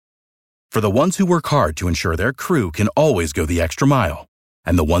For the ones who work hard to ensure their crew can always go the extra mile,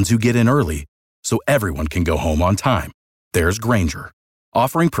 and the ones who get in early so everyone can go home on time, there's Grainger,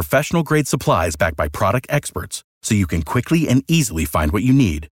 offering professional-grade supplies backed by product experts so you can quickly and easily find what you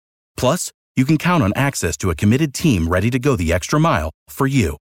need. Plus, you can count on access to a committed team ready to go the extra mile for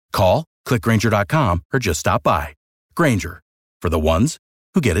you. Call, click Grainger.com, or just stop by. Grainger, for the ones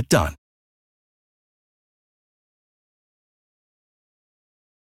who get it done.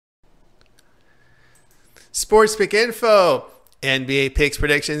 Sports Pick Info, NBA picks,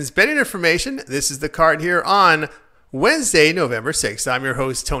 predictions, betting information. This is the card here on Wednesday, November 6th. I'm your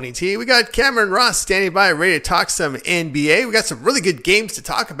host, Tony T. We got Cameron Ross standing by, ready to talk some NBA. We got some really good games to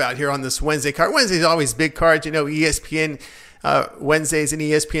talk about here on this Wednesday card. Wednesday's always big cards. You know, ESPN Wednesdays and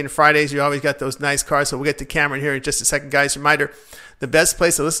ESPN Fridays, you always got those nice cards. So we'll get to Cameron here in just a second, guys. Reminder, the best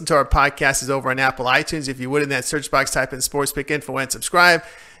place to listen to our podcast is over on Apple iTunes. If you would, in that search box, type in Sports Pick Info and subscribe.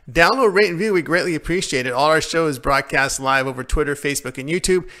 Download, rate, and view. We greatly appreciate it. All our show is broadcast live over Twitter, Facebook, and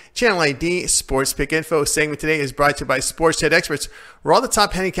YouTube. Channel ID, Sports Pick Info. Segment today is brought to you by Sports Head Experts, where all the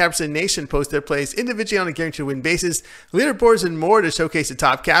top handicappers in the nation post their plays individually on a guaranteed win basis, leaderboards, and more to showcase the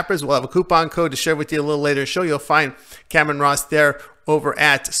top cappers. We'll have a coupon code to share with you a little later in the show. You'll find Cameron Ross there over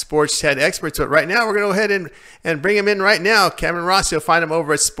at Sports Head Experts. But right now, we're going to go ahead and bring him in right now. Cameron Ross, you'll find him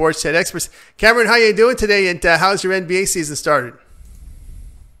over at Sports Head Experts. Cameron, how you doing today, and how's your NBA season started?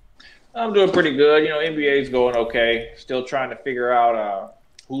 I'm doing pretty good. You know, NBA's going okay. Still trying to figure out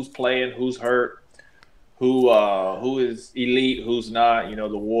who's playing, who's hurt, who is elite, who's not. You know,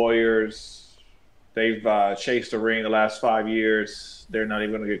 the Warriors, they've chased the ring the last 5 years. They're not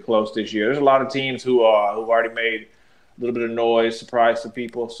even going to get close this year. There's a lot of teams who've already made a little bit of noise, surprise to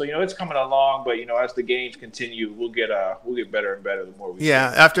people. So, you know, it's coming along, but, you know, as the games continue, we'll get better and better the more we see.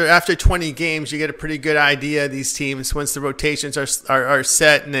 After 20 games, you get a pretty good idea of these teams once the rotations are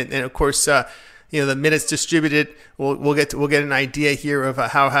set, and of course, you know, the minutes distributed. We'll get an idea here of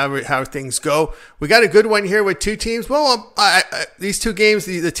how things go. We got a good one here with two teams. Well, these two games,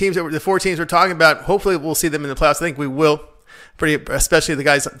 the four teams we're talking about, hopefully we'll see them in the playoffs. I think we will. Especially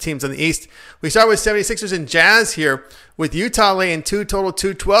the teams on the East. We start with 76ers and Jazz here, with Utah laying total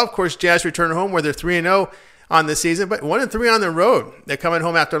 212. Of course, Jazz return home where they're 3-0 on the season, but 1-3 on the road. They're coming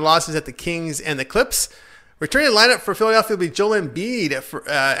home after losses at the Kings and the Clips. Returning lineup for Philadelphia will be Joel Embiid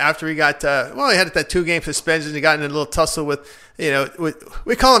after he got, he had that 2-game suspension. He got in a little tussle with,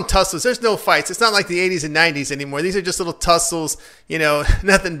 we call them tussles. There's no fights. It's not like the 80s and 90s anymore. These are just little tussles,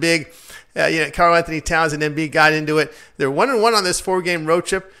 nothing big. Karl Anthony Towns and Embiid got into it. They're 1-1 on this 4-game road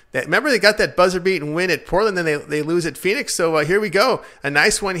trip. Remember, they got that buzzer-beating win at Portland, then they lose at Phoenix. So here we go. A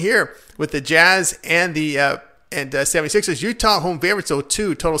nice one here with the Jazz and the 76ers. Utah home favorites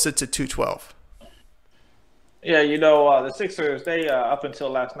 0-2. Total sits at 212. Yeah, the Sixers, they up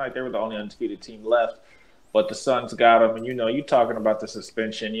until last night, they were the only undefeated team left. But the Suns got them. And, you're talking about the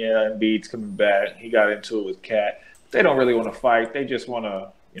suspension. Yeah, Embiid's coming back. He got into it with Cat. They don't really want to fight. They just want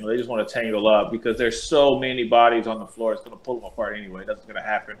to they just want to tangle up because there's so many bodies on the floor. It's going to pull them apart anyway. That's going to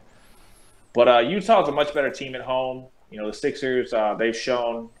happen. But Utah's a much better team at home. The Sixers, they've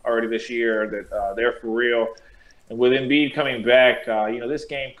shown already this year that they're for real. And with Embiid coming back, this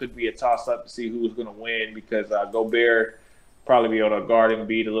game could be a toss-up to see who's going to win because Gobert probably be able to guard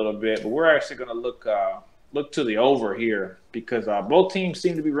Embiid a little bit. But we're actually going to look to the over here because both teams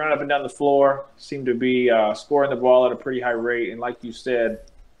seem to be running up and down the floor, seem to be scoring the ball at a pretty high rate. And like you said,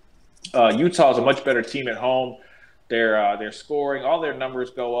 Utah's a much better team at home. They're scoring. All their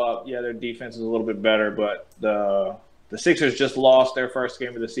numbers go up. Yeah, their defense is a little bit better, but the Sixers just lost their first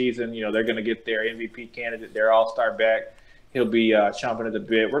game of the season. They're going to get their MVP candidate, their all-star back. He'll be chomping at the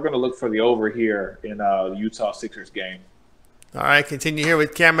bit. We're going to look for the over here in the Utah Sixers game. All right, continue here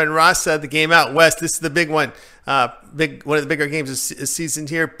with Cameron Ross. The game out west. This is the big one. One of the bigger games this season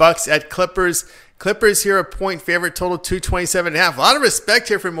here. Bucks at Clippers. Clippers here a point favorite, total 227.5. A lot of respect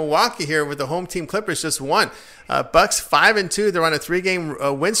here for Milwaukee here with the home team. Clippers just won. Bucks 5-2. They're on a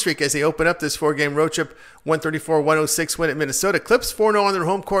 3-game win streak as they open up this 4-game road trip. 134-106 win at Minnesota. Clips 4-0 on their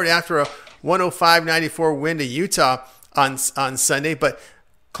home court after a 105-94 win to Utah on Sunday. But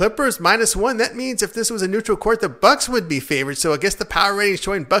Clippers -1. That means if this was a neutral court, the Bucks would be favored. So I guess the power rating is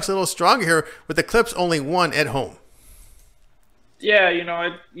showing Bucks a little stronger here with the Clips only 1 at home. Yeah,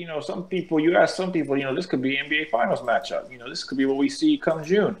 some people, you ask some people, this could be NBA Finals matchup. This could be what we see come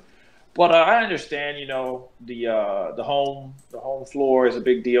June. But I understand, the home floor is a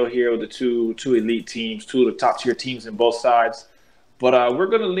big deal here with the two elite teams, two of the top tier teams in both sides. But we're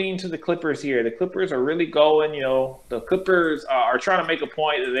going to lean to the Clippers here. The Clippers are really going, the Clippers are trying to make a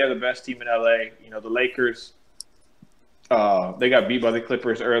point that they're the best team in LA. The Lakers They got beat by the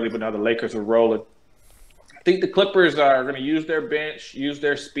Clippers early, but now the Lakers are rolling. I think the Clippers are going to use their bench, use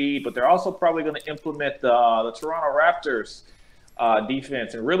their speed, but they're also probably going to implement the Toronto Raptors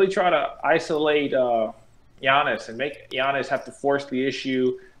defense and really try to isolate Giannis and make Giannis have to force the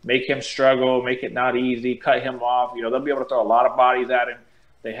issue, make him struggle, make it not easy, cut him off. They'll be able to throw a lot of bodies at him.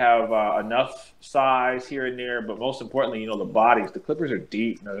 They have enough size here and there, but most importantly, the bodies. The Clippers are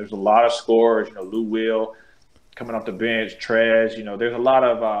deep. There's a lot of scorers. Lou Will coming off the bench, Trez. There's a lot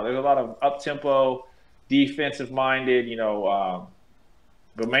of up-tempo, defensive-minded.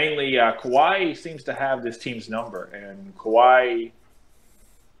 But mainly Kawhi seems to have this team's number, and Kawhi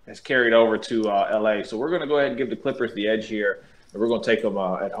has carried over to LA. So we're going to go ahead and give the Clippers the edge here, and we're going to take them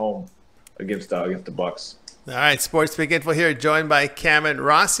at home against the Bucks. All right, Sports Big Info here, joined by Cameron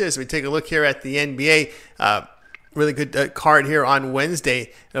Ross as we take a look here at the NBA. Really good card here on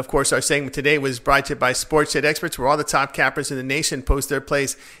Wednesday. And, of course, our segment today was brought to you by Sportsnet Experts, where all the top cappers in the nation post their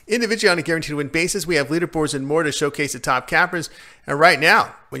plays individually on a guaranteed win basis. We have leaderboards and more to showcase the top cappers. And right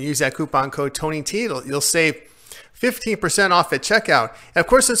now, when you use that coupon code TonyT, you'll save 15% off at checkout. And, of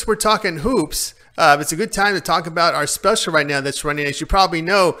course, since we're talking hoops, it's a good time to talk about our special right now that's running. As you probably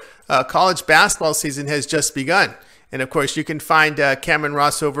know, college basketball season has just begun. And, of course, you can find Cameron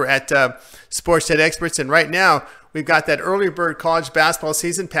Ross over at Sportsnet Experts. And right now, we've got that early bird college basketball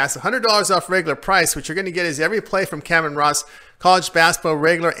season pass, $100 off regular price. What you're going to get is every play from Cameron Ross, college basketball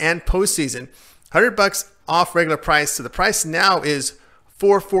regular and postseason. $100 off regular price. So the price now is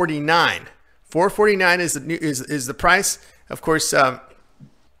 $449. $449 is the price. Of course,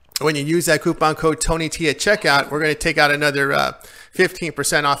 when you use that coupon code TonyT at checkout, we're going to take out another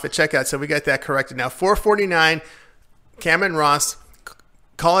 15% off at checkout. So we got that corrected now. $449, Cameron Ross,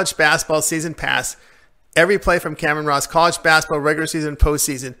 college basketball season pass. Every play from Cameron Ross, college basketball regular season,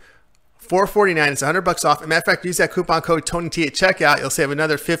 postseason. $449. It's $100 off. As a matter of fact, use that coupon code TonyT at checkout. You'll save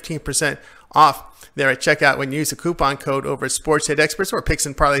another 15% off there at checkout when you use the coupon code over at Sportsnet Experts or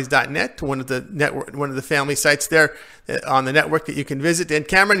picksandparlays.net, one of the family sites there on the network that you can visit. And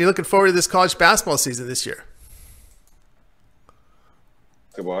Cameron, you're looking forward to this college basketball season this year.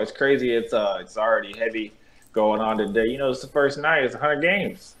 Well, it's crazy. It's already heavy going on today. It's the first night. It's 100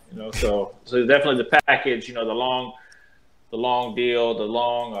 games. So definitely the package. The long deal,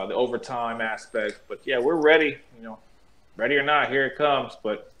 the overtime aspect. But yeah, we're ready. Ready or not, here it comes.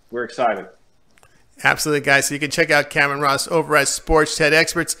 But we're excited. Absolutely, guys. So you can check out Cameron Ross over at Sportsnet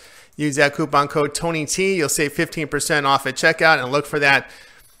Experts. Use that coupon code TonyT. You'll save 15% off at checkout, and look for that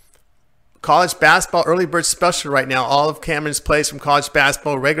college basketball early bird special right now. All of Cameron's plays from college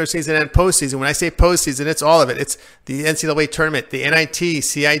basketball, regular season and postseason. When I say postseason, it's all of it. It's the NCAA tournament, the NIT,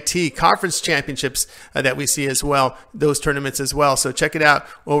 CIT, conference championships that we see as well, those tournaments as well. So check it out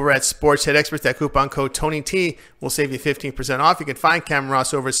over at Sportsnet Experts. That coupon code TonyT will save you 15% off. You can find Cameron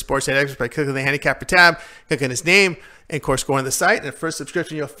Ross over at Sportsnet Experts by clicking the handicapper tab, click on his name, and of course, go on the site. And the first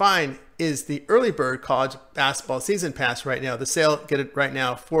subscription you'll find is the early bird college basketball season pass right now. The sale, get it right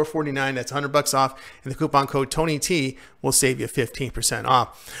now, $449. That's $100 off. And the coupon code TonyT will save you 15%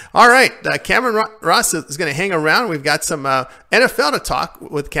 off. All right, Cameron Ross is going to hang around. We've got some NFL to talk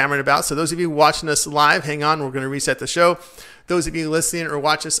with Cameron about. So those of you watching us live, hang on. We're going to reset the show. Those of you listening or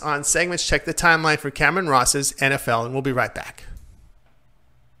watch us on segments, check the timeline for Cameron Ross's NFL, and we'll be right back.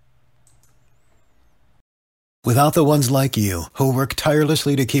 Without the ones like you, who work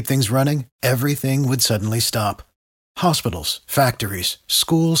tirelessly to keep things running, everything would suddenly stop. Hospitals, factories,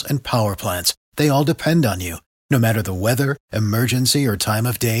 schools, and power plants, they all depend on you. No matter the weather, emergency, or time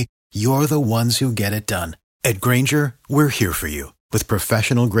of day, you're the ones who get it done. At Grainger, we're here for you with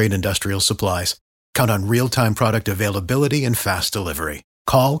professional-grade industrial supplies. Count on real-time product availability and fast delivery.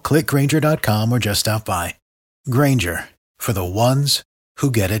 Call, click Grainger.com, or just stop by. Grainger, for the ones who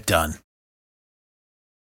get it done.